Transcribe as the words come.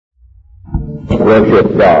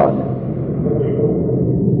Worship God.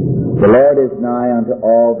 The Lord is nigh unto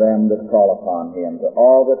all them that call upon him, to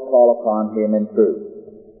all that call upon him in truth.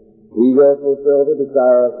 He will fulfill the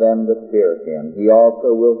desire of them that fear him. He also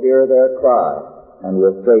will hear their cry, and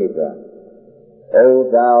will save them. O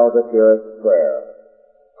thou that hearest prayer,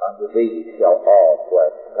 unto thee shall all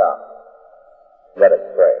flesh come. Let us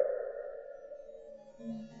pray.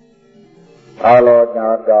 Our Lord and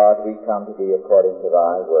our God, we come to thee according to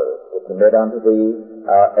thy word, to commit unto thee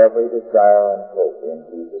our every desire and hope in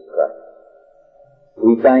Jesus Christ.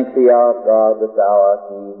 We thank thee, our God, that thou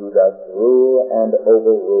art he who dost rule and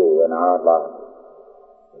overrule in our lives,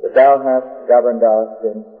 that thou hast governed us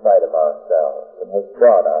in spite of ourselves, and hast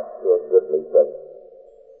brought us to a goodly place.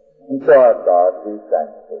 And so, our God, we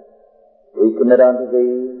thank thee. We commit unto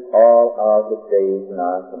thee all our good days and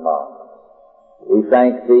our tomorrows. We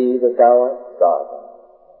thank thee that thou art sovereign,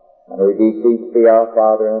 and we beseech thee, our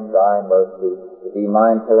Father, in thy mercy, to be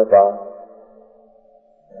mindful of us,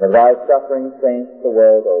 and of thy suffering saints the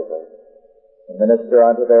world over, to minister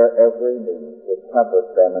unto their every need, to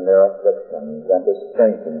comfort them in their afflictions, and to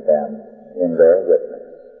strengthen them in their witness.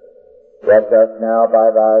 Bless us now by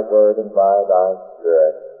thy word and by thy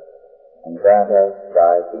Spirit, and grant us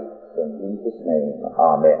thy peace. In Jesus' name,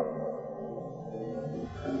 amen.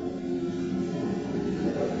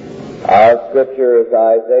 Our scripture is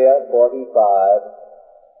Isaiah 45,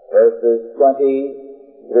 verses 20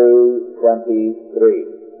 through 23.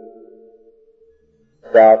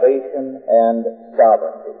 Salvation and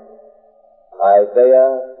sovereignty.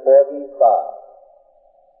 Isaiah 45,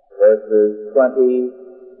 verses 20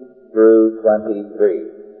 through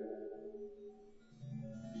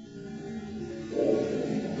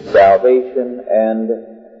 23. Salvation and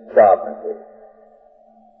sovereignty.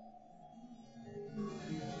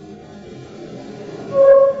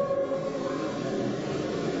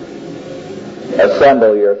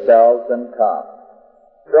 Assemble yourselves and come.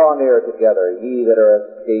 Draw near together, ye that are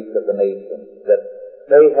escaped of the nations, that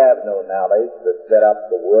they have no knowledge, that set up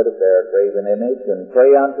the wood of their graven image, and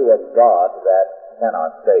pray unto a God that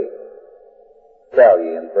cannot save. Tell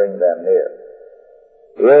ye, and bring them near.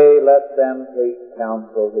 Yea, let them take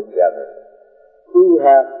counsel together. Who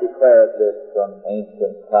hath declared this from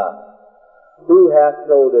ancient times? Who hath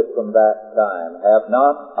told it from that time? Have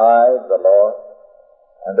not I, the Lord?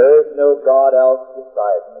 And there is no God else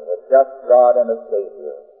beside me, a just God and a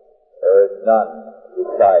Savior. There is none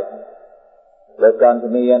beside me. Look unto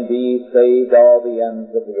me and be ye saved, all the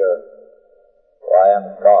ends of the earth. For I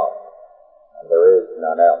am God, and there is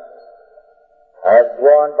none else. I have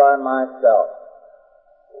sworn by myself,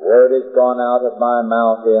 the word is gone out of my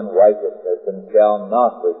mouth in righteousness, and shall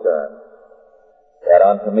not return. That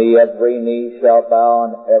unto me every knee shall bow,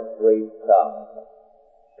 and every tongue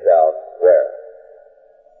shall swear.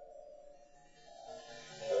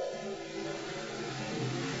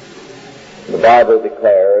 The Bible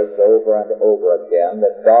declares over and over again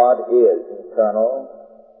that God is eternal,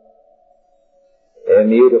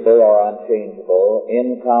 immutable or unchangeable,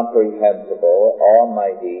 incomprehensible,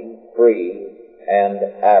 almighty, free, and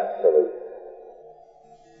absolute.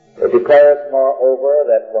 It declares, moreover,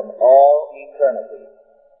 that from all eternity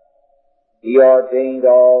He ordained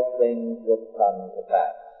all things that come to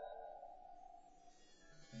pass.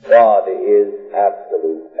 God is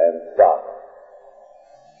absolute and sovereign.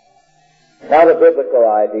 Now the biblical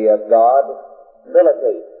idea of God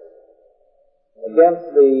militates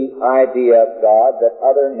against the idea of God that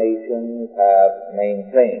other nations have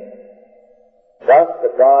maintained. Thus, the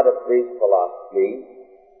God of Greek philosophy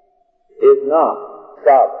is not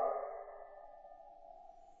sovereign.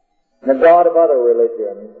 The God of other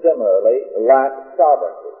religions similarly lacks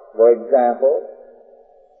sovereignty. For example,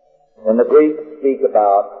 when the Greeks speak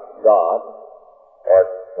about God, or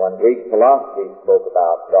when Greek philosophy spoke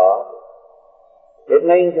about God, it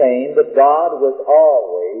maintained that God was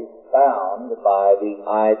always bound by the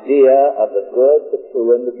idea of the good, the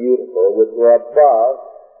true, and the beautiful, which were above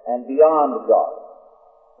and beyond God.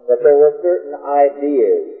 That there were certain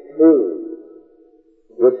ideas, truths,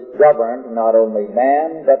 which governed not only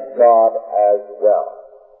man, but God as well.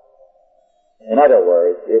 In other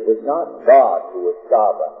words, it was not God who was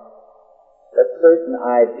sovereign, but certain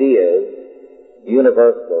ideas,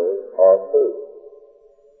 universal or true.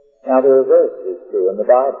 Now the reverse is true in the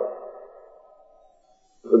Bible.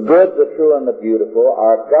 The good, the true, and the beautiful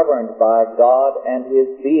are governed by God and His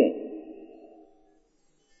being.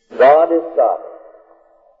 God is sovereign.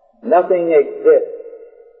 Nothing exists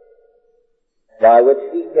by which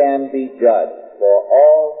He can be judged, for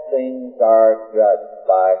all things are judged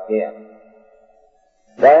by Him.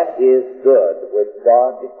 That is good which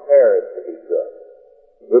God declares to be good.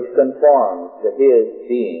 which conforms to His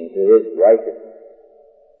being, to His righteousness.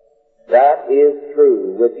 That is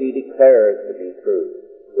true which He declares to be true,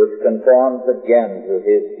 which conforms again to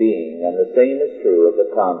His being, and the same is true of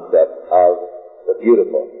the concept of the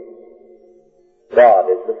beautiful.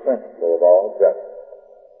 God is the principle of all justice.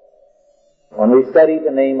 When we studied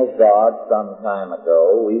the name of God some time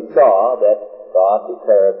ago, we saw that God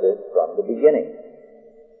declared this from the beginning.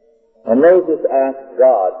 When Moses asked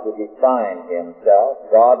God to define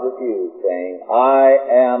Himself, God refused, saying, I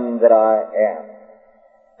am that I am.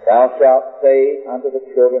 Thou shalt say unto the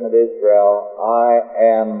children of Israel, I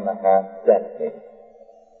am hath sent me.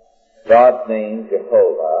 God's name,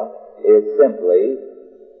 Jehovah, is simply,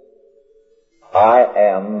 I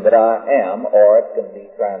am that I am, or it can be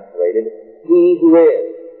translated, He who is.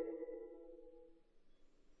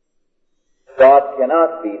 God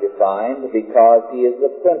cannot be defined because He is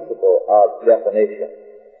the principle of definition.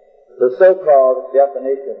 The so-called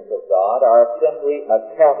definitions of God are simply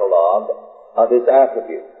a catalog of His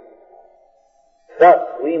attributes. Thus,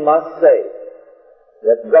 we must say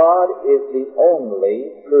that God is the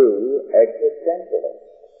only true existentialist,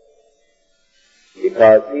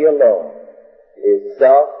 because He alone is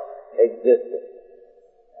self-existent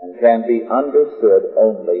and can be understood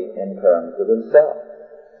only in terms of Himself.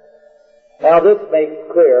 Now, this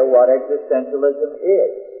makes clear what existentialism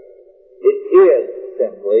is. It is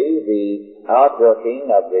simply the outworking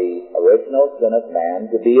of the original sin of man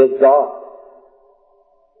to be as God.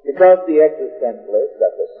 Because the existentialist,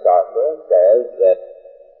 such as Sartre, says that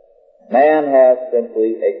man has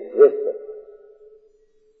simply existed.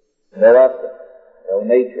 No essence, no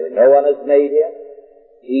nature. No one has made him.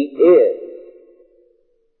 He is.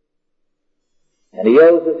 And he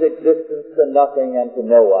owes his existence to nothing and to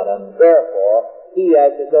no one, and therefore he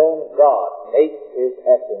as his own God makes his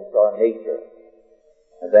essence or nature,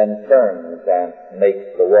 and then turns and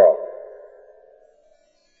makes the world.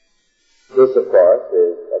 This, of course,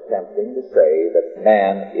 is attempting to say that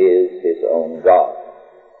man is his own God.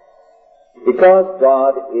 Because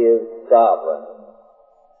God is sovereign,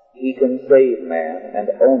 He can save man, and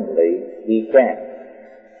only He can.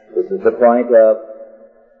 This is the point of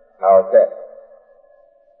our text.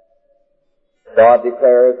 God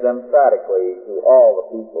declares emphatically to all the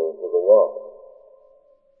peoples of the world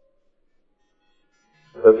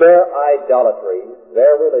that their idolatries,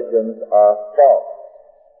 their religions are false,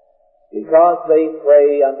 because they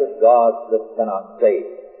pray unto gods that cannot save.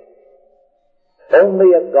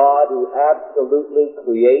 Only a God who absolutely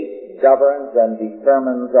creates, governs, and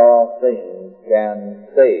determines all things can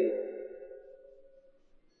save.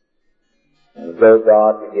 And so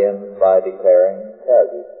God begins by declaring, tell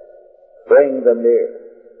you, bring them near.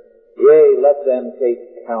 Yea, let them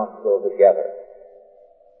take counsel together.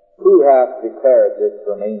 Who hath declared this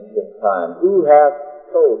from ancient time? Who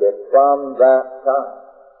hath told it from that time?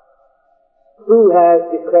 Who has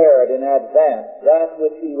declared in advance that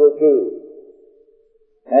which He will do,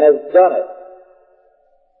 and has done it?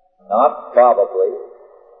 Not probably,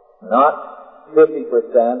 not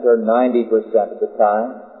 50% or 90% of the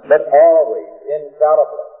time, but always,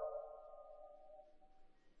 infallibly.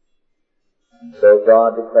 So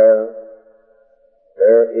God declares,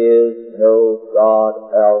 there is no God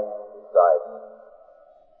else beside me,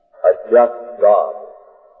 a just God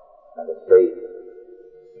and a Savior.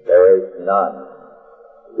 There is none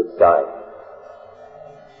beside me.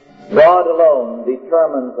 God alone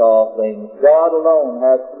determines all things. God alone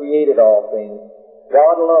has created all things.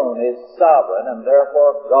 God alone is sovereign, and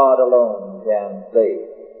therefore God alone can save.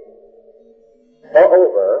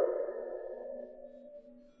 Moreover,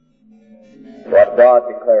 what God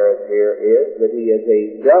declares here is that He is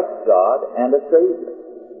a just God and a Savior.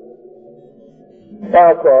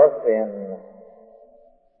 Now, of course, in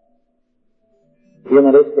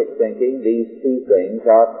humanistic thinking, these two things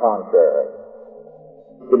are contrary.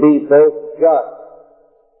 To be both just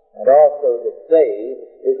and also to save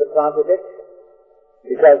is a contradiction,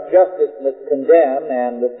 because justice must condemn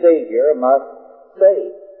and the Savior must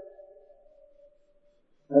save.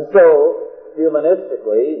 And so,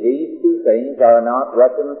 humanistically, these two things are not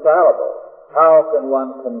reconcilable. How can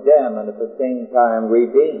one condemn and at the same time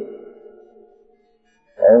redeem?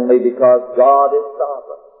 Only because God is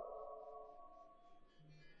sovereign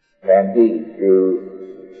can He, through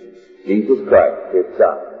Jesus Christ, His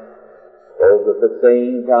Son, both at the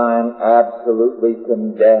same time absolutely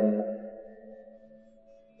condemn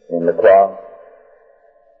in the cross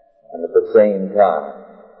and at the same time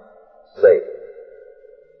save.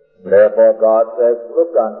 Therefore God says,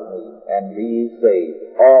 look unto me and be ye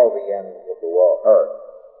saved, all the ends of the earth,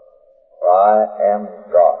 for I am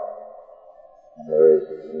God, and there is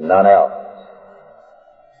none else.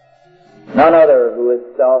 none other who is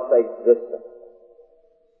self-existent.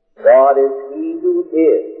 God is He who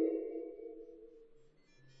is.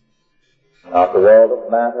 Not the world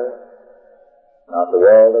of matter, not the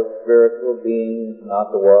world of spiritual beings,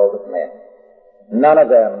 not the world of men. None of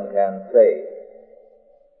them can say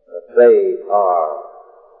that they are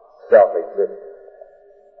self-existent.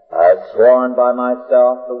 I have sworn by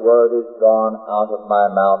myself, the word is gone out of my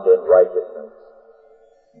mouth in righteousness,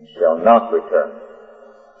 and shall not return.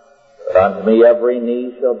 But unto me every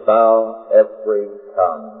knee shall bow, every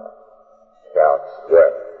tongue shall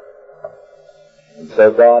swear. And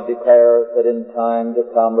so God declares that in time to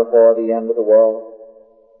come, before the end of the world,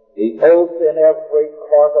 the oath in every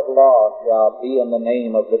court of law shall be in the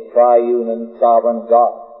name of the triune and sovereign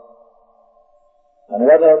God. And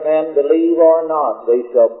whether men believe or not, they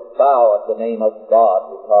shall bow at the name of God,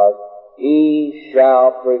 because He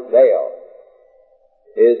shall prevail.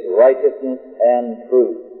 His righteousness and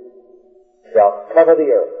truth shall cover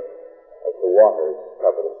the earth as the waters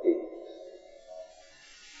cover the sea.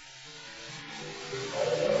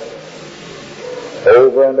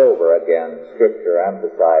 Over and over again, Scripture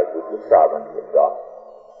emphasizes the sovereignty of God.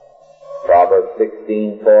 Proverbs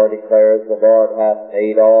 16:4 declares, the Lord hath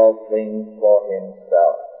made all things for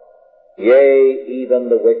Himself, yea, even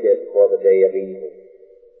the wicked for the day of evil.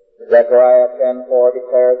 Zechariah 10:4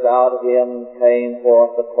 declares, out of Him came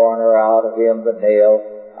forth the corner, out of Him the nail,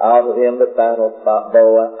 out of Him the battle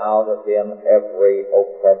bow, out of Him every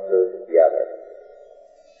oppressor together.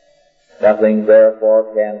 Nothing,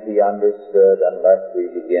 therefore, can be understood unless we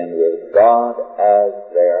begin with God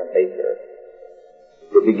as their Maker.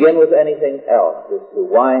 To begin with anything else is to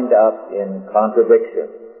wind up in contradiction.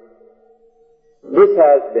 This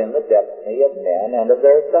has been the destiny of men and of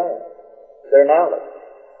their science, their knowledge.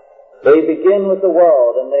 They begin with the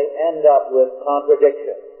world and they end up with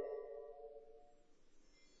contradiction.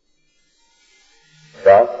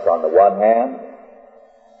 Thus, on the one hand,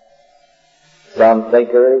 some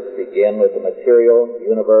thinkers begin with the material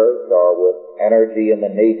universe or with energy and the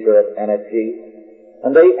nature of energy,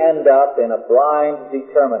 and they end up in a blind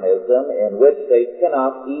determinism in which they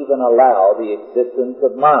cannot even allow the existence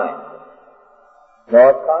of mind, nor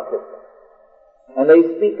of consciousness. And they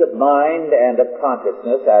speak of mind and of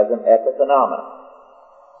consciousness as an epiphenomenon.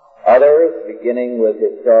 Others, beginning with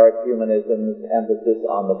historic humanism's emphasis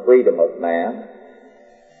on the freedom of man,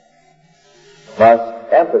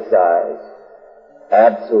 must emphasize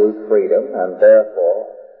absolute freedom and therefore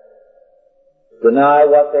deny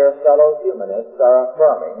what their fellow humanists are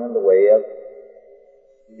affirming in the way of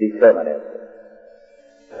determinism.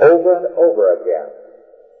 Over and over again,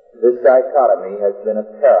 this dichotomy has been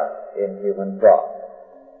apparent in human thought.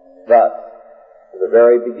 Thus, at the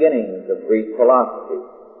very beginnings of Greek philosophy,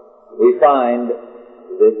 we find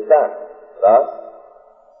this fact. Thus,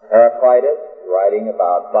 Heraclitus, writing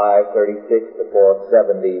about 536 to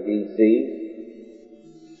 470 BC,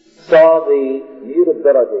 saw the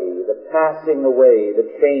mutability, the passing away,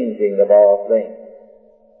 the changing of all things.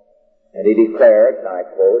 And he declared, and I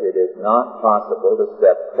quote, it is not possible to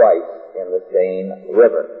step twice in the same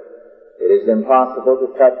river. It is impossible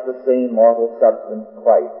to touch the same mortal substance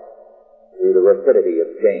twice through the rapidity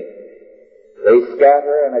of change. They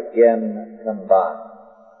scatter and again combine,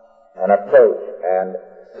 and approach and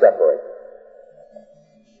separate.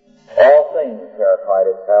 All things,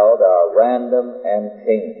 Heraclitus held, are random and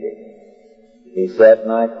changing. He said,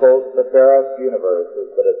 and I quote, the fairest universe is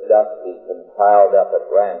but a dust heap and piled up at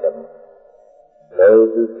random.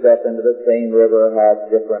 Those who step into the same river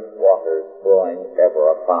have different waters flowing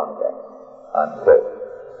ever upon them. Unquote.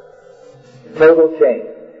 Total change.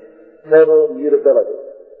 Total mutability.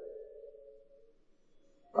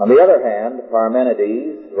 On the other hand,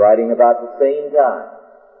 Parmenides, writing about the same time,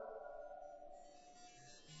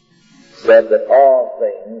 said that all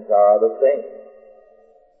things are the same.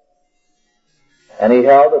 And he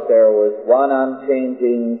held that there was one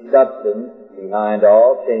unchanging substance behind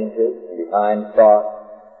all changes, behind thought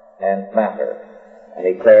and matter. And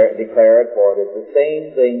he declared, for it is the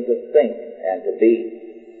same thing to think and to be.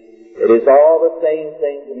 It is all the same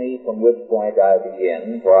thing to me from which point I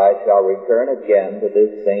begin, for I shall return again to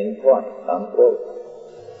this same point. Unquote.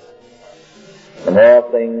 The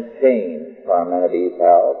more things change, Parmenides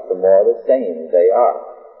held, the more the same they are.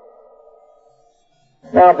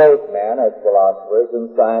 Now both men, as philosophers and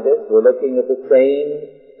scientists, were looking at the same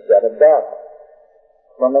set of data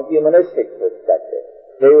from a humanistic perspective.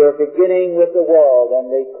 They were beginning with the world, and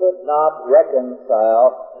they could not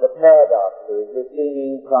reconcile the paradoxes, the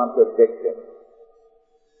seeming contradictions.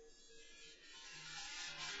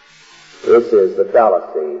 This is the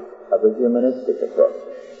fallacy of the humanistic approach.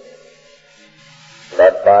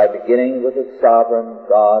 But by beginning with the sovereign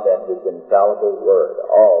God and His infallible Word,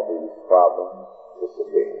 all these problems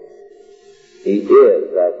disappear. He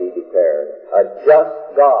is, as He declares, a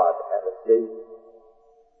just God and a Savior.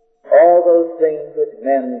 All those things which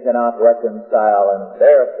men cannot reconcile in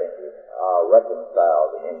their thinking are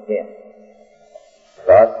reconciled in Him.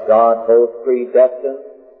 Thus God both predestined,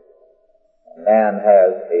 and man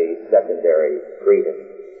has a secondary freedom.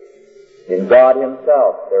 In God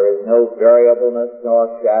Himself there is no variableness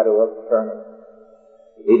nor shadow of turning.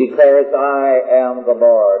 He declares, I am the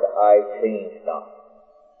Lord, I change not.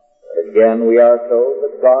 But again we are told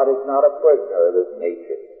that God is not a prisoner of His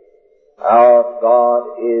nature. Our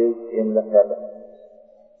God is in the heavens.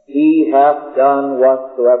 He hath done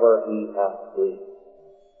whatsoever He hath pleased.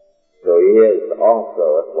 So He is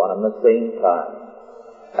also at one and the same time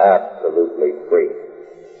absolutely free.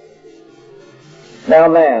 Now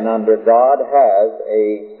man under God has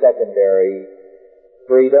a secondary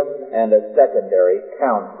freedom and a secondary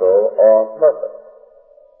counsel or purpose.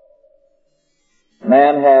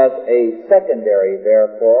 Man has a secondary,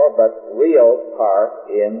 therefore, but real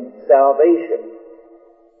part in salvation.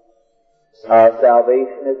 Our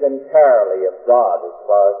salvation is entirely of God as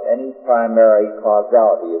far as any primary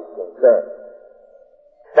causality is concerned.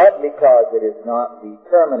 But because it is not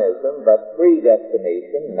determinism but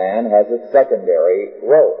predestination, man has a secondary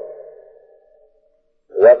role.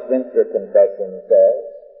 The Westminster Confession says,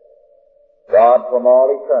 God from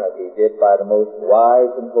all eternity did by the most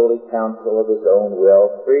wise and holy counsel of His own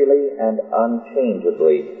will freely and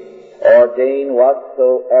unchangeably ordain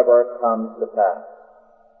whatsoever comes to pass.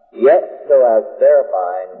 Yet so as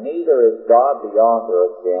thereby neither is God the author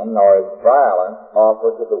of sin, nor is violence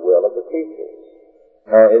offered to the will of the creatures,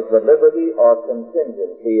 nor is the liberty or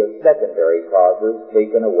contingency of secondary causes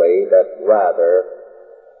taken away, but rather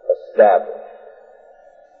established.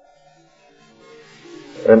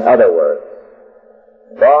 In other words,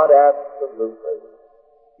 God absolutely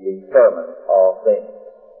determines all things.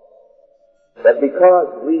 But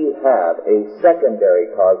because we have a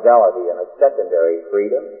secondary causality and a secondary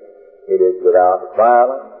freedom, it is without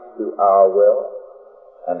violence to our will,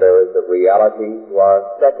 and there is a reality to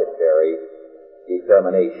our secondary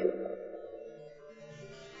determination.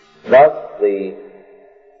 Thus, the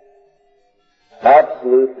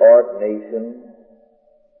absolute ordination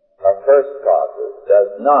of first causes does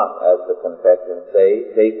not, as the confessions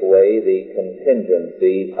say, take away the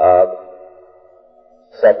contingency of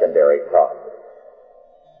secondary causes.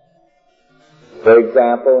 For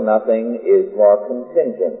example, nothing is more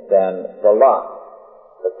contingent than the lot,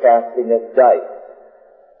 the casting of dice,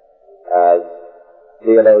 as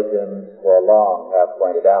theologians for long have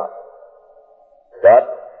pointed out. But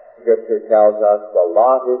Scripture tells us the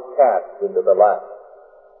lot is cast into the lap,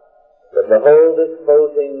 that the whole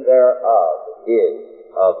disposing thereof is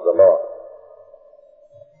of the Lord.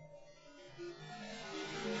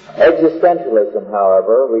 Existentialism,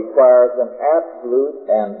 however, requires an absolute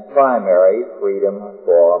and primary freedom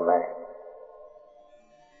for man.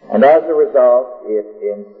 And as a result, it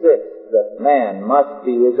insists that man must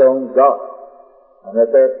be his own God, and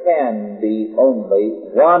that there can be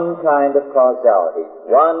only one kind of causality,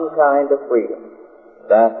 one kind of freedom,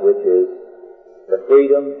 that which is the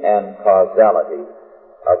freedom and causality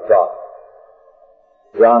of God.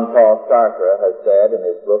 John Paul Sartre has said in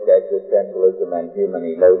his book Existentialism and Human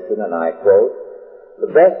Emotion, and I quote,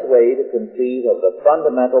 "The best way to conceive of the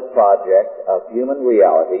fundamental project of human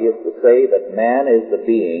reality is to say that man is the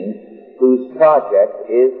being whose project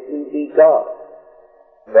is to be God.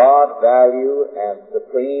 God, value, and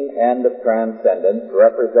supreme end of transcendence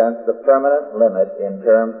represents the permanent limit in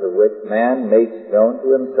terms of which man makes known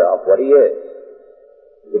to himself what he is.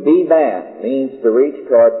 To be man means to reach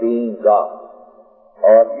toward being God.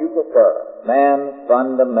 Or if you prefer, man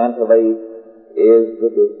fundamentally is the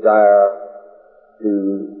desire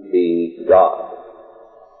to be God.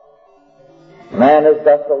 Man is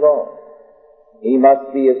thus alone. He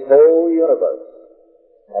must be his whole universe.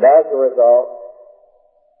 And as a result,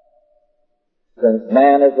 since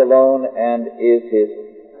man is alone and is his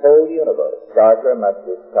whole universe, Sartre must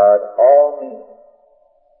discard all meaning.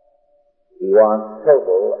 He wants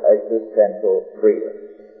total existential freedom.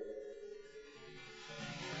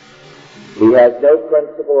 He has no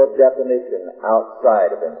principle of definition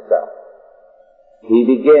outside of himself. He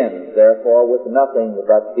begins, therefore, with nothing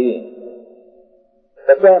but being.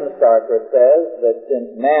 But then Sartre says that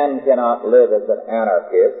since man cannot live as an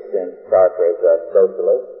anarchist, since Sartre is a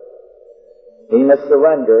socialist, he must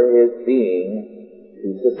surrender his being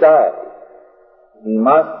to society. He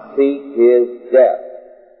must seek his death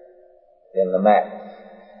in the mass.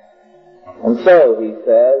 And so, he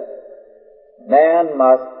says, man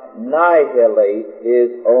must annihilate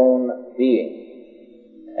his own being.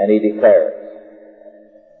 And he declares,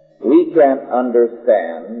 we can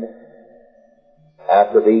understand,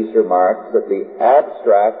 after these remarks, that the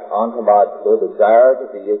abstract ontological desire to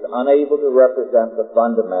be is unable to represent the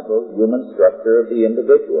fundamental human structure of the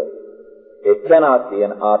individual. It cannot be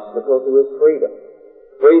an obstacle to his freedom.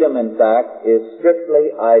 Freedom, in fact, is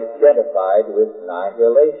strictly identified with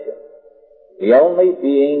annihilation. The only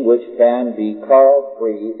being which can be called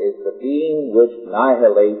free is the being which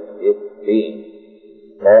annihilates its being.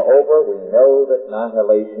 Moreover, we know that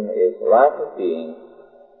annihilation is lack of being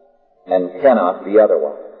and cannot be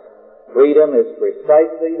otherwise. Freedom is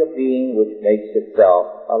precisely the being which makes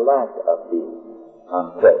itself a lack of being.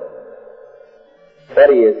 Unquote.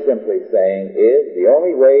 What he is simply saying is the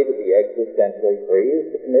only way to be existentially free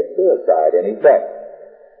is to commit suicide, in effect.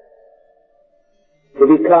 To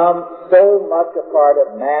become so much a part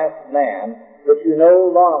of mass man that you no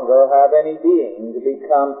longer have any being, to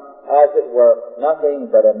become, as it were, nothing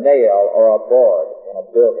but a nail or a board in a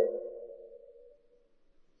building.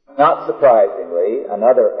 Not surprisingly,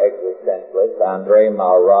 another existentialist, André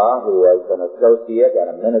Malraux, who was an associate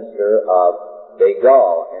and a minister of de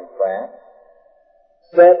Gaulle in France,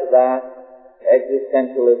 said that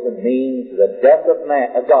existentialism means the death of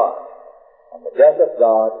God, and the death of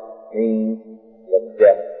God means the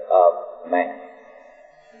death of man.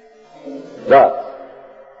 Thus,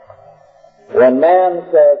 when man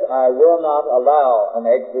says, I will not allow an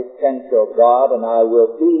existential God and I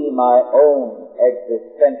will be my own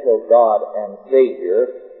existential God and Savior,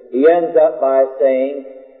 he ends up by saying,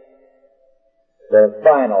 the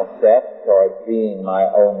final step towards being my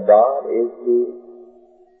own God is to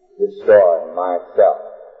destroy myself,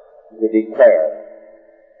 to declare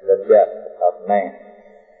the death of man.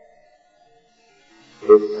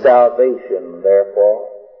 His salvation, therefore,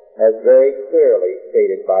 as very clearly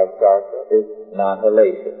stated by Sartre, is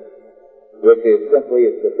annihilation, which is simply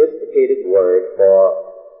a sophisticated word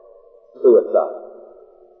for suicide.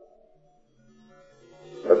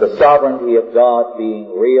 But the sovereignty of God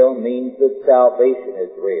being real means that salvation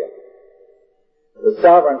is real. The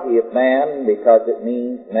sovereignty of man, because it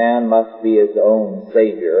means man must be his own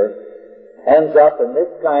Savior, ends up in this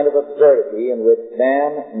kind of absurdity in which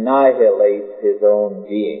man annihilates his own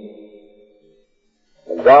being.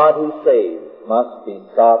 The God who saves must be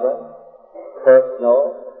sovereign,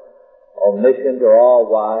 personal, omniscient or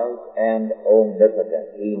all-wise, and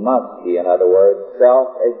omnipotent. He must be, in other words,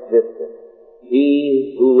 self-existent.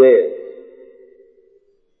 He who is.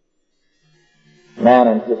 Man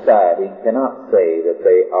and society cannot say that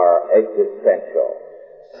they are existential,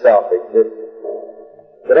 self-existent.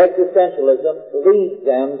 But existentialism leads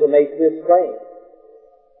them to make this claim.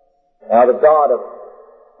 Now, the God of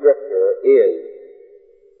Scripture is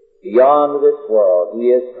beyond this world. He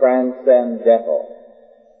is transcendental.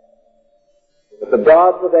 But the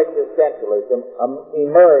gods of existentialism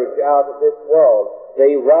emerge out of this world.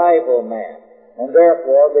 They rival man, and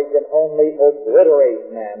therefore they can only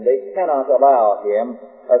obliterate man. They cannot allow him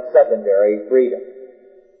a secondary freedom.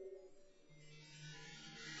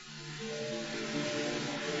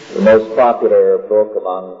 The most popular book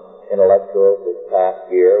among intellectuals this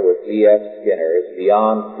past year was E.F. Skinner's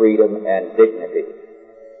Beyond Freedom and Dignity,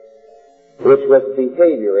 which was a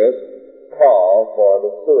behaviorist call for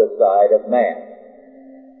the suicide of man.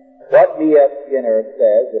 What B.F. Skinner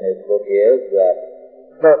says in his book is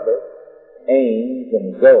that purpose, aims,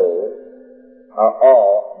 and goals are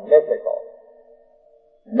all mythical.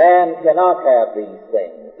 Man cannot have these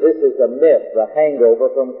things. This is a myth, the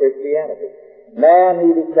hangover from Christianity. Man,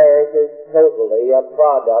 he declares, is totally a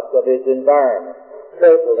product of his environment,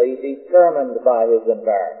 totally determined by his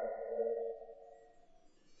environment.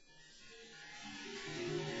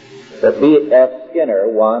 But B.F. Skinner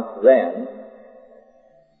wants then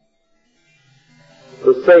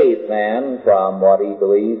to save man from what he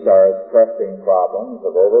believes are his pressing problems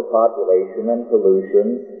of overpopulation and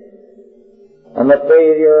pollution and the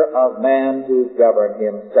failure of man to govern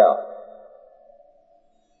himself.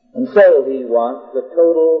 And so he wants the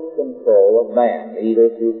total control of man,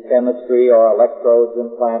 either through chemistry or electrodes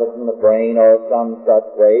implanted in the brain or some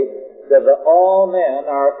such way, so that all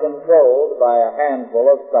men are controlled by a handful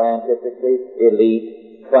of scientifically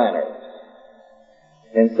elite planners.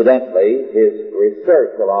 Incidentally, his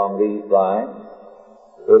research along these lines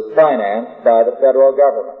was financed by the federal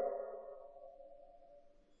government.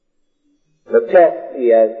 The tests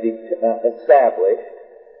he has established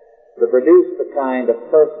to produce the kind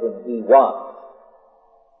of person he wants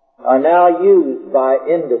are now used by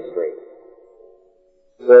industry,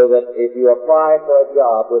 so that if you apply for a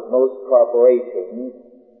job with most corporations,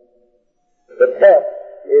 The test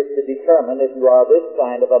is to determine if you are this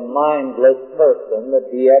kind of a mindless person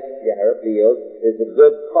that D.F. Skinner feels is a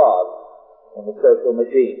good cause in the social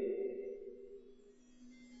machine.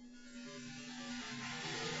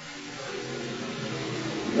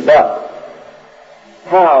 But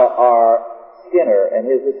how are Skinner and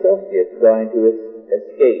his associates going to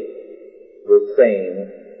escape with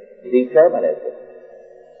sane determinism,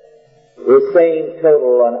 with sane,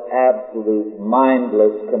 total, and absolute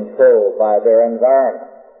mindless control by their environment?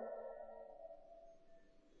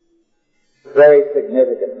 Very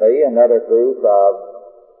significantly, another group of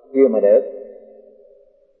humanists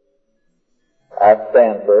at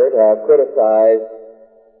Stanford have criticized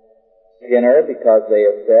Skinner because they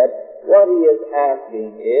have said, what he is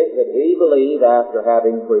asking is that we believe, after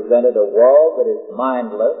having presented a world that is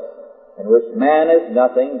mindless, in which man is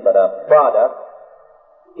nothing but a product,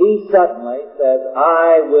 he suddenly says,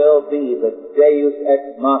 I will be the Deus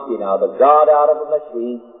ex machina, the God out of a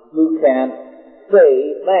machine who can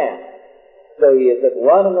save man. So he is at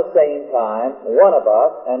one and the same time one of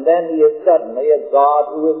us, and then he is suddenly a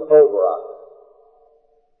God who is over us.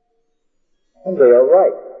 And they are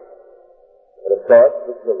right. But of course,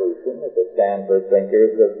 the solution that the Stanford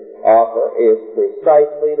thinkers offer is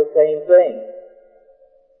precisely the same thing.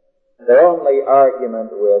 Their only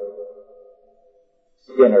argument with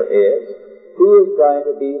Skinner is, who is going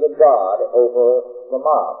to be the God over the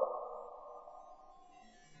mob?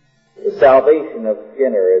 The salvation of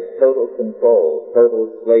Skinner is total control,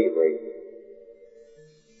 total slavery.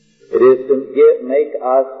 It is to make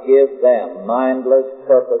us give them mindless,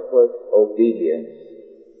 purposeless obedience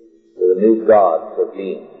to the new gods of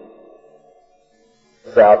being.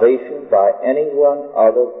 Salvation by anyone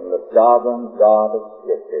other than the sovereign God of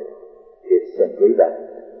Scripture is simply that.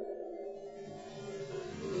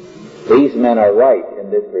 These men are right in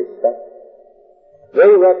this respect. They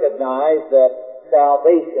recognize that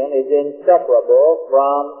salvation is inseparable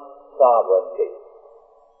from sovereignty.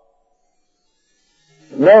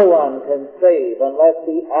 No one can save unless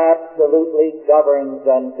he absolutely governs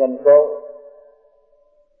and controls.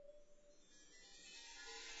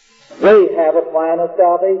 They have a plan of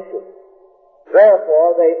salvation.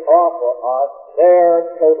 Therefore, they offer us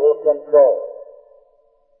their total control.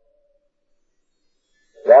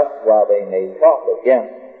 Thus, while they may talk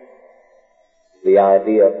against the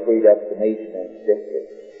idea of predestination in Scripture,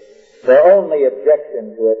 their only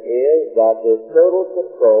objection to it is that this total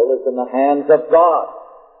control is in the hands of God.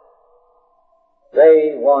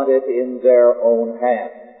 They want it in their own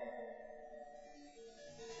hands.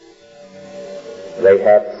 They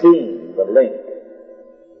have seen the link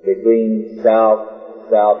between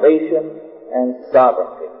salvation and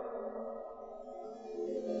sovereignty.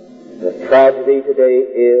 The tragedy today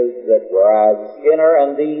is that whereas Skinner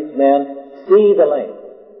and these men see the link,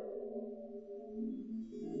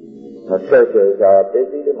 the churches are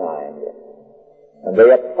busy denying it. And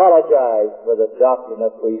they apologize for the doctrine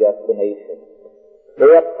of predestination.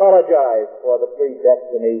 They apologize for the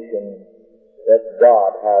predestination that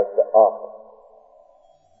God has to offer.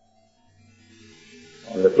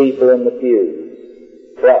 And the people in the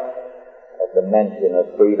pews fret at the mention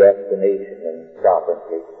of predestination and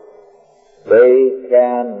sovereignty. They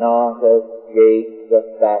cannot escape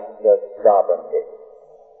the fact of sovereignty.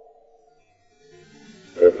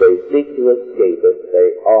 If they seek to escape it, they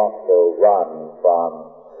also run from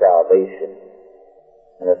salvation.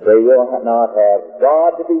 And if they will not have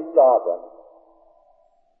God to be sovereign,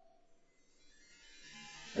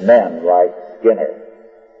 men like Skinner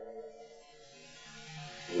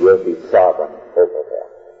will be sovereign over them.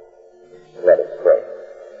 Let us pray.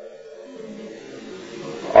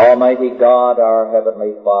 Almighty God, our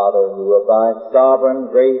Heavenly Father, who of thy sovereign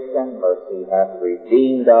grace and mercy hath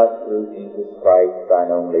redeemed us through Jesus Christ,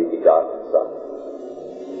 thine only begotten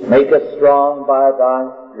Son, make us strong by thy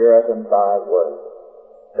Spirit and thy word,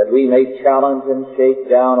 that we may challenge and shake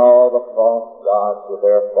down all the false gods with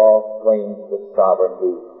their false claims to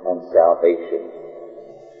sovereignty and salvation,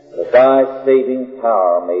 that thy saving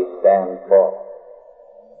power may stand forth,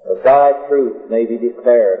 that thy truth may be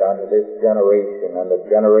declared unto this generation and the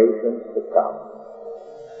generations to come.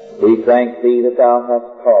 We thank thee that thou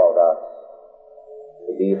hast called us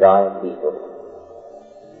to be thy people,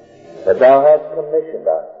 that thou hast commissioned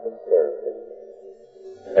us to serve thee.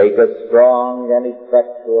 Make us strong and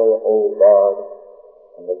effectual, O Lord,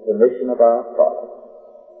 in the commission of our Father.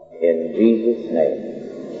 In Jesus'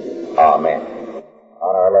 name, amen.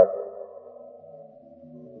 On our lesson.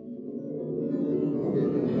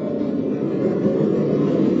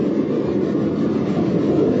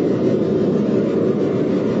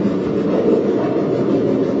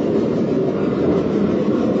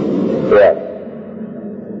 Yes.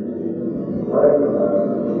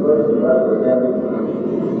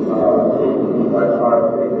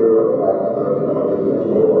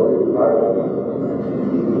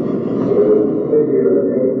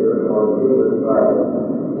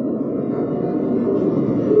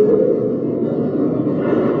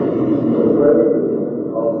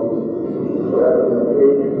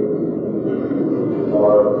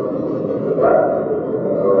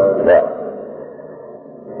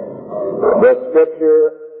 The Scripture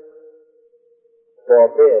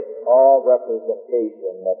forbids all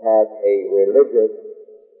representation that has a religious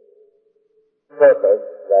purpose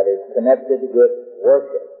that is connected with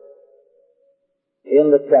worship. In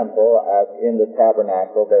the temple, as in the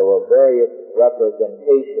tabernacle, there were various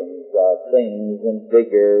representations of things and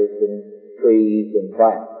figures and trees and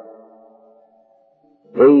plants.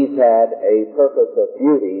 These had a purpose of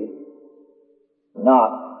beauty,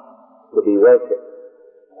 not to be worshipped,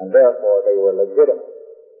 and therefore they were legitimate.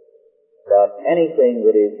 But anything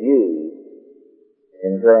that is used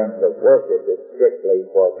in terms of worship is strictly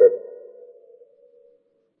forbidden.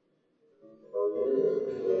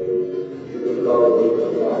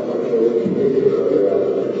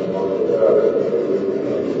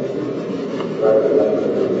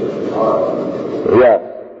 Yes.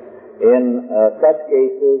 In such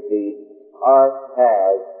cases, the art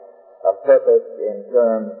has a purpose in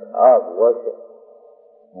terms of worship,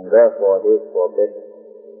 and therefore it is forbidden.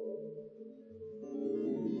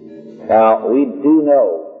 Now, we do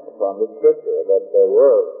know from the Scripture that there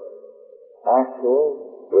were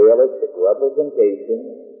actual, realistic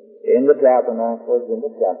representations in the tabernacles, in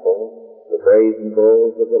the temple, the brazen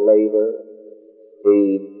bulls of the laver,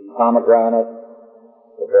 the pomegranates,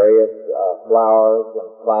 the various flowers and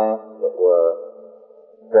plants that were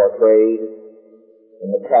portrayed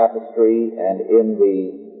in the tapestry and in the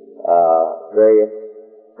various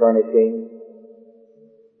furnishings.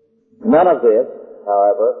 None of this,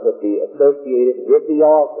 however, could be associated with the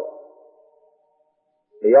altar.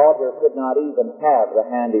 The altar could not even have the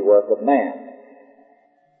handiwork of man.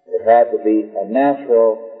 It had to be a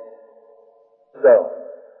natural stone.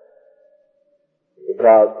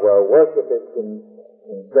 Because where worship is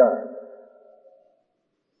concerned,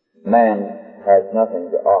 man has nothing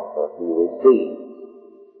to offer, he receives.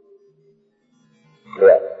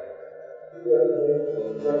 Yes.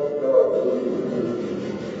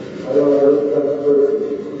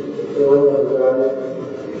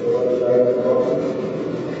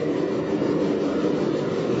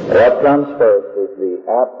 What comes first is the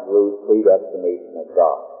absolute predestination of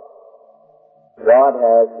God. God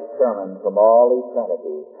has determined from all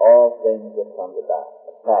eternity all things that come to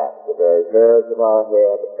pass, the very hairs of our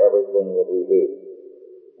head, everything that we do.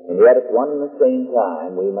 And yet at one and the same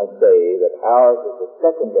time, we must say that ours is a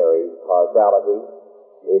secondary causality.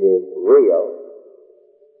 It is real,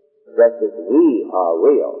 just as we are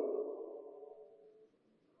real.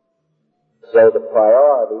 So the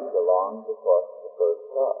priority belongs, of course, to the first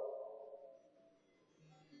cause.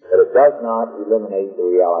 But it does not eliminate the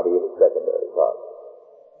reality of the secondary cause.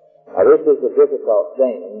 Now this is a difficult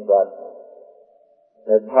thing, but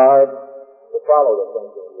it's hard to follow the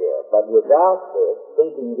thinking here. But without this,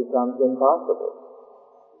 thinking becomes impossible.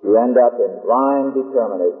 You end up in blind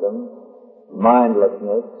determinism,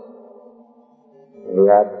 mindlessness, and you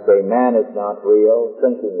have to say man is not real,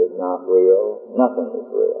 thinking is not real, nothing is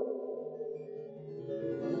real.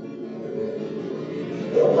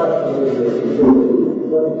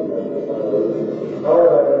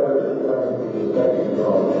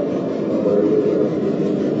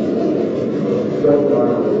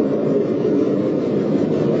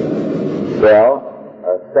 Well,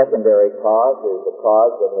 a secondary cause is a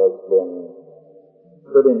cause that has been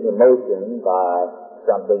put into motion by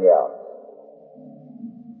something else.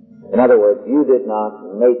 In other words, you did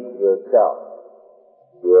not make yourself.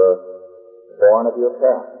 You were born of your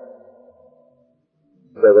parents.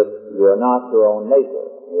 So that you are not your own maker.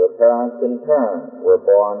 Your parents in turn were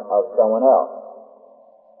born of someone else.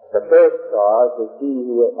 The first cause is he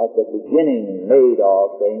who at the beginning made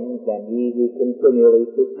all things, and he who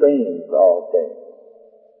continually sustains all things.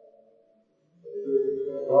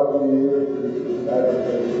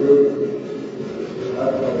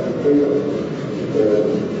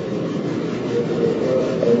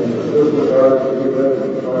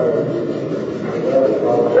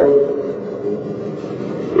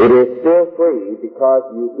 It is still free because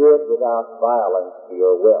you do it without violence to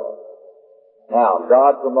your will. Now,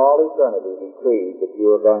 God from all eternity decreed that you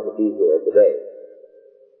are going to be here today.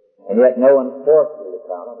 And yet no one forced you to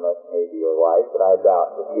come, unless maybe your wife, but I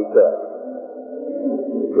doubt that she could.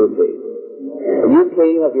 You see. You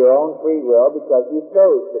came of your own free will because you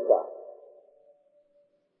chose to come.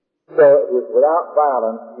 So it was without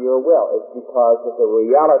violence to your will. It's because of the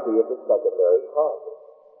reality of the secondary causes.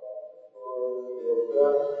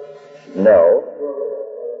 No.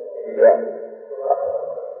 Yes.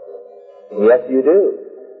 Yes, you do.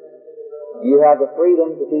 You have the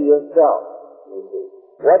freedom to be yourself, you see.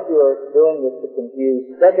 What you are doing is to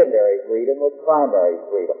confuse secondary freedom with primary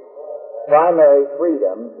freedom. Primary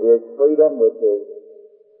freedom is freedom which is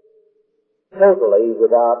totally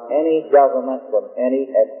without any government from any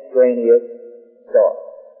extraneous source.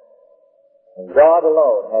 And God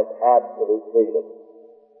alone has absolute freedom.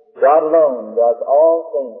 God alone does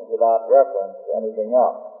all things without reference to anything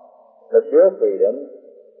else. But your freedom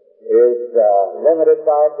is limited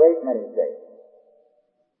by a great many things.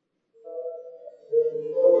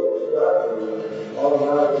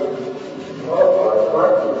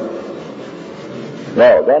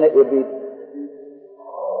 No, then it would be...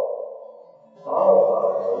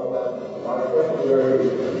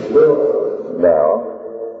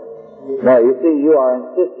 No, you see, you are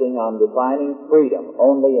insisting on defining freedom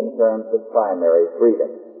only in terms of primary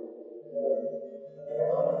freedom.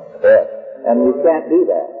 Yes, and you can't do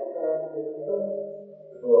that.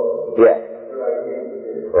 Yes.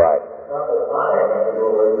 Right.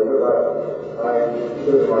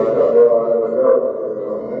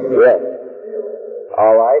 Yes.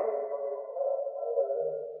 All right.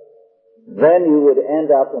 Then you would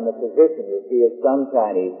end up in the position, you see, of some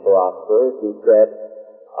Chinese philosophers who said,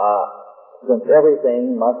 since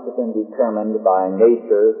everything must have been determined by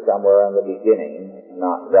nature somewhere in the beginning,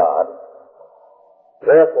 not God,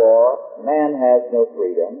 therefore man has no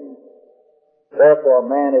freedom, therefore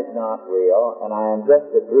man is not real, and I am just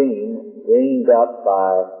a dream dreamed up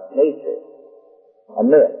by nature, a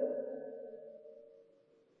myth.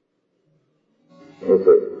 You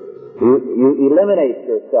see, you eliminate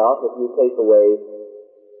yourself if you take away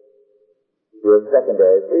your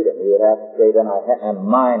secondary freedom. You would have to say, then I am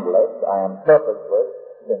mindless, I am purposeless,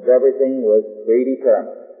 since everything was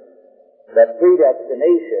predetermined. That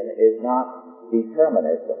predestination is not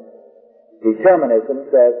determinism. Determinism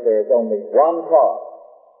says there is only one cause.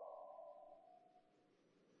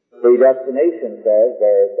 Predestination says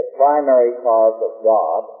there is the primary cause of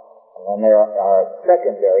God, and then there are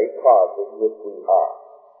secondary causes which we are.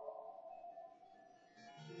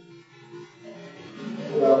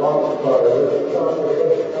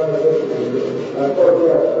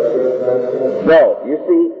 No, you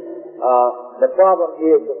see, the problem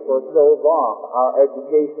is that for so long our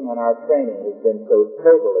education and our training has been so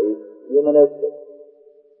totally humanistic.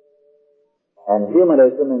 And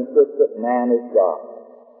humanism insists that man is God.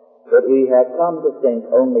 But we have come to think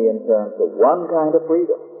only in terms of one kind of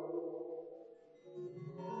freedom.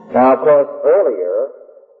 Now, of course, earlier,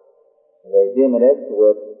 the humanists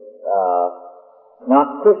would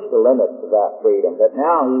not push the limits of that freedom, but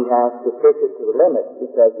now he has to push it to the limits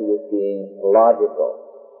because he is being logical.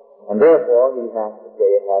 And therefore, he has to say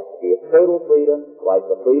it has to be a total freedom, like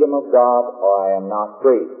the freedom of God, or I am not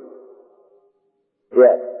free.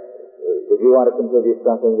 Yes. Did you want to contribute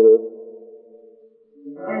something to this?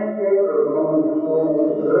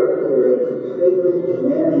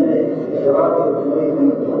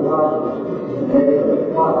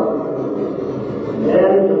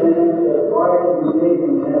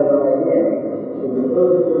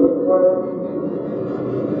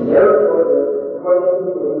 Therefore, the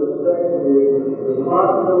question with respect to the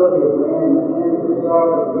responsibility of man and the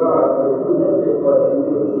thought of God is a significant question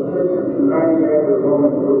which the Christian manufacturer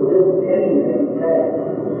Romans forbids any man to ask.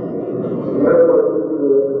 Therefore,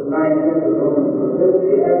 the manufacturer Romans forbids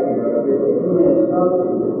the action of the human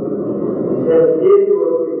assumption. It says, if you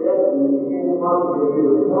are predestined, you can't possibly be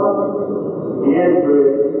responsible. The answer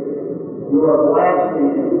is, you are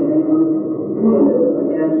blaspheming humanism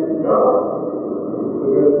against God.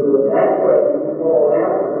 Because that question is all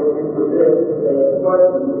after we predict that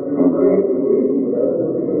question is great to read because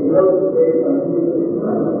it knows based on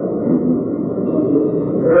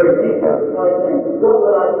very deep. It's like saying, what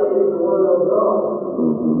would I do if there were no God?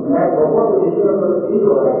 And that's what would the universe be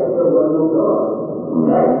like if there were no God?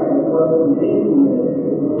 That's what the meaning is.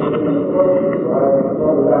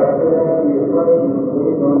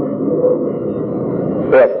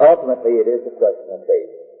 Yes, ultimately it is a question of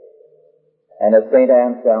faith. And as St.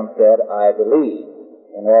 Anselm said, I believe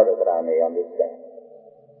in order that I may understand.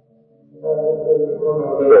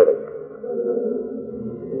 Surely.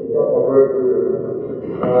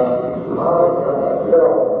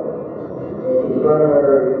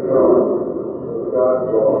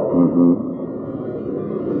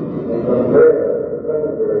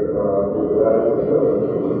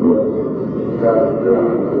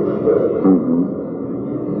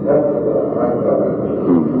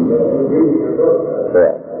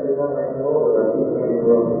 Correct.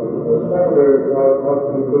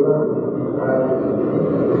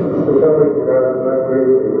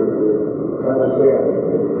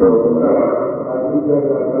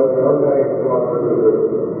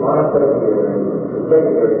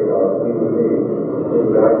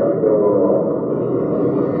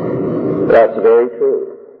 That's very true.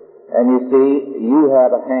 And you see, you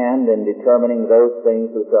have a hand in determining those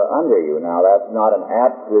things which are under you. Now, that's not an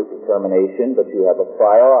absolute determination, but you have a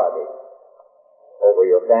priority over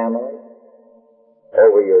your family,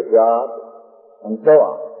 over your job, and so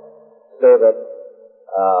on. So that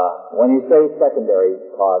when you say secondary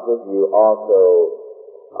causes, you also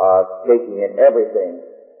are taking in everything,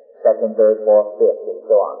 second, third, fourth, fifth, and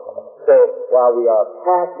so on. So while we are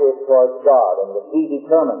passive towards God and that He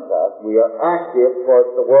determines us, we are active towards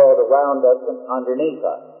the world around us and underneath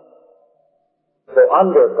us. So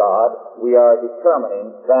under God, we are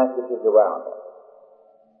determining that which is around us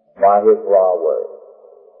by His raw word.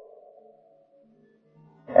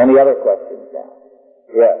 Any other questions now?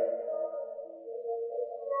 Yes.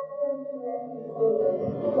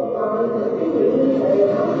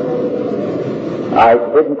 I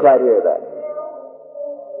didn't quite hear that.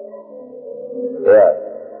 Yes.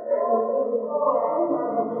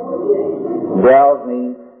 Delve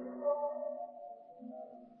means?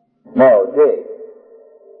 No, dig.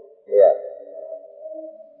 Yes.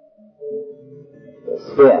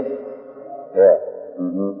 Skin. Yes.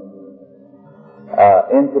 Mm-hmm.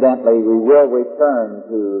 Incidentally, we will return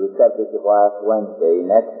to the subject of last Wednesday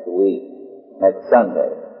next week, next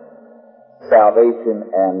Sunday. Salvation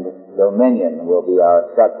and dominion will be our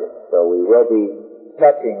subject. So we will be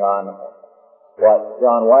touching on what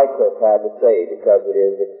John Wycliffe had to say, because it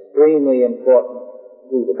is extremely important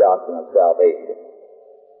to the doctrine of salvation.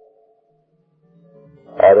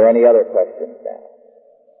 Are there any other questions now?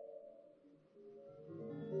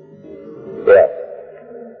 Yes.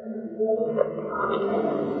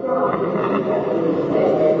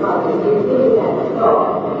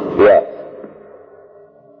 Yes.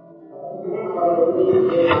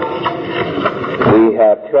 We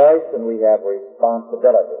have choice and we have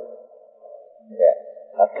responsibility. Yes.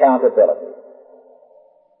 Accountability.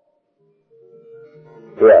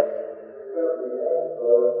 Yes.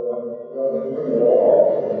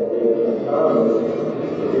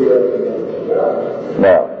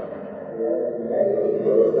 No.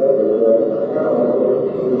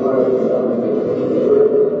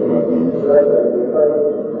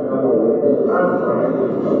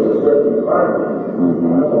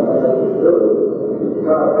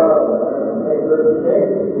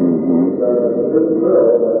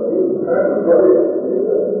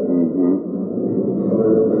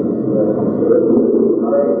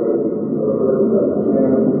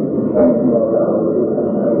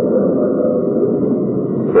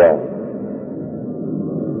 Yes.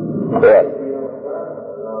 Yes.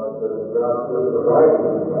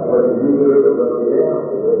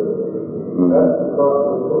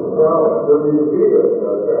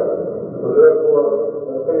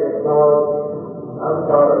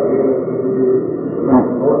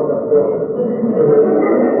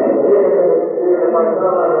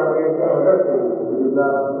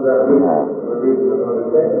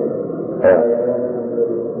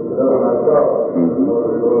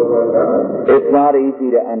 It's not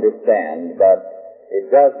easy to understand, but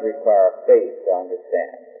it does require faith to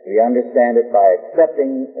understand. We understand it by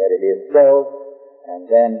accepting that it is so, and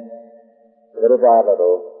then, little by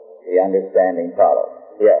little, the understanding follows.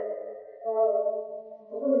 Yes.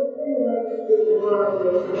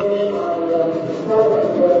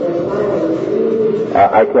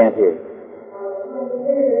 I can't hear.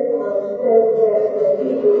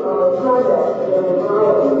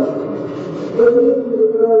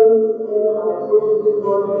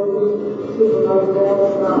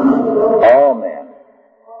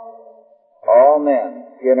 All men.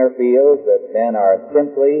 Skinner feels that men are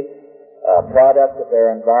simply a product of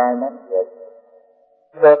their environment, that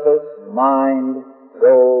purpose, mind,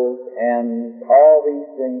 goals, and all these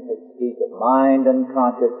things that speak of mind and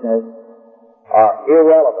consciousness are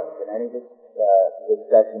irrelevant in any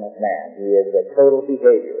discussion of man. He is a total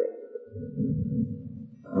behaviorist.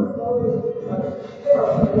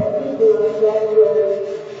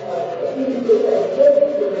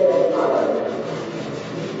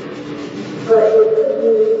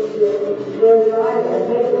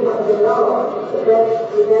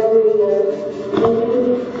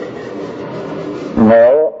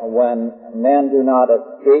 No, when men do not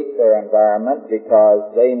escape their environment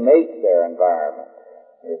because they make their environment,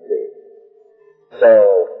 you see.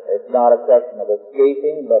 So, it's not a question of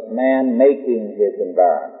escaping, but man making his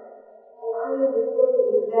environment.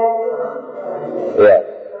 Yes.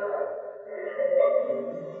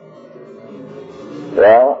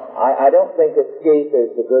 Well, I don't think escape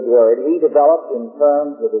is a good word. He developed in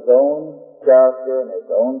terms of his own character and his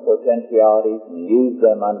own potentialities and used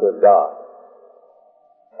them under God.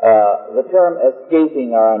 The term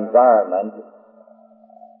escaping our environment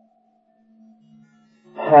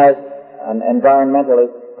has an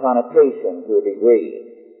environmentalist connotation to a degree.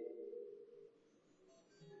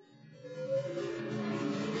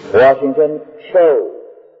 Washington chose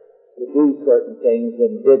to do certain things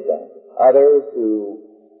and did them. Others who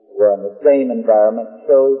were in the same environment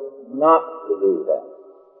chose not to do them.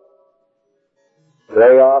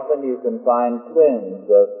 Very often you can find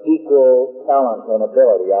twins of equal talent and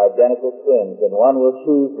ability, identical twins, and one will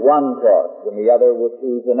choose one course and the other will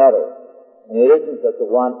choose another. And it isn't that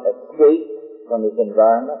the one escaped from his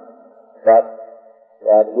environment, but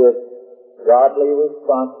that with godly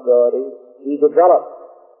responsibility he developed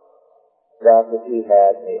that which he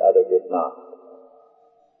had and the other did not.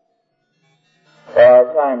 Well, our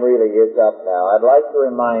time really is up now. I'd like to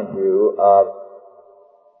remind you of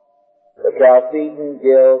the Chalcedon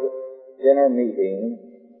Guild dinner meeting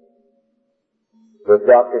with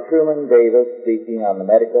Dr. Truman Davis speaking on the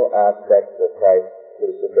medical aspects of Christ's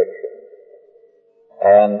crucifixion.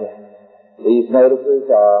 And these notices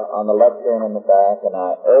are on the lectern in the back, and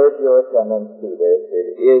I urge your attendance to this.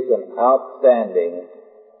 It is an outstanding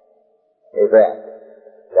event.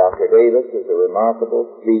 Dr. Davis is a remarkable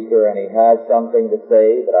speaker, and he has something to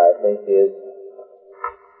say that I think is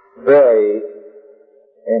very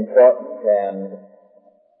important and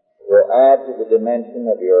will add to the dimension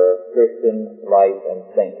of your Christian life and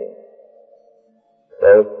thinking.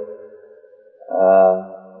 Both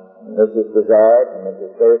Mrs. Bizard and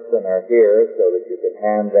Mrs. Thurston are here so that you can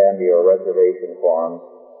hand them your reservation forms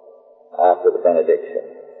after the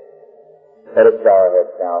benediction. Let us bow our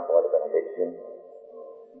heads now for the benediction.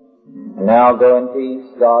 And now go in peace,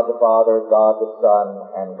 God the Father, God the Son,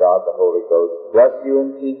 and God the Holy Ghost. Bless you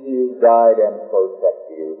and keep you, guide and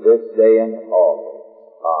protect you this day and all.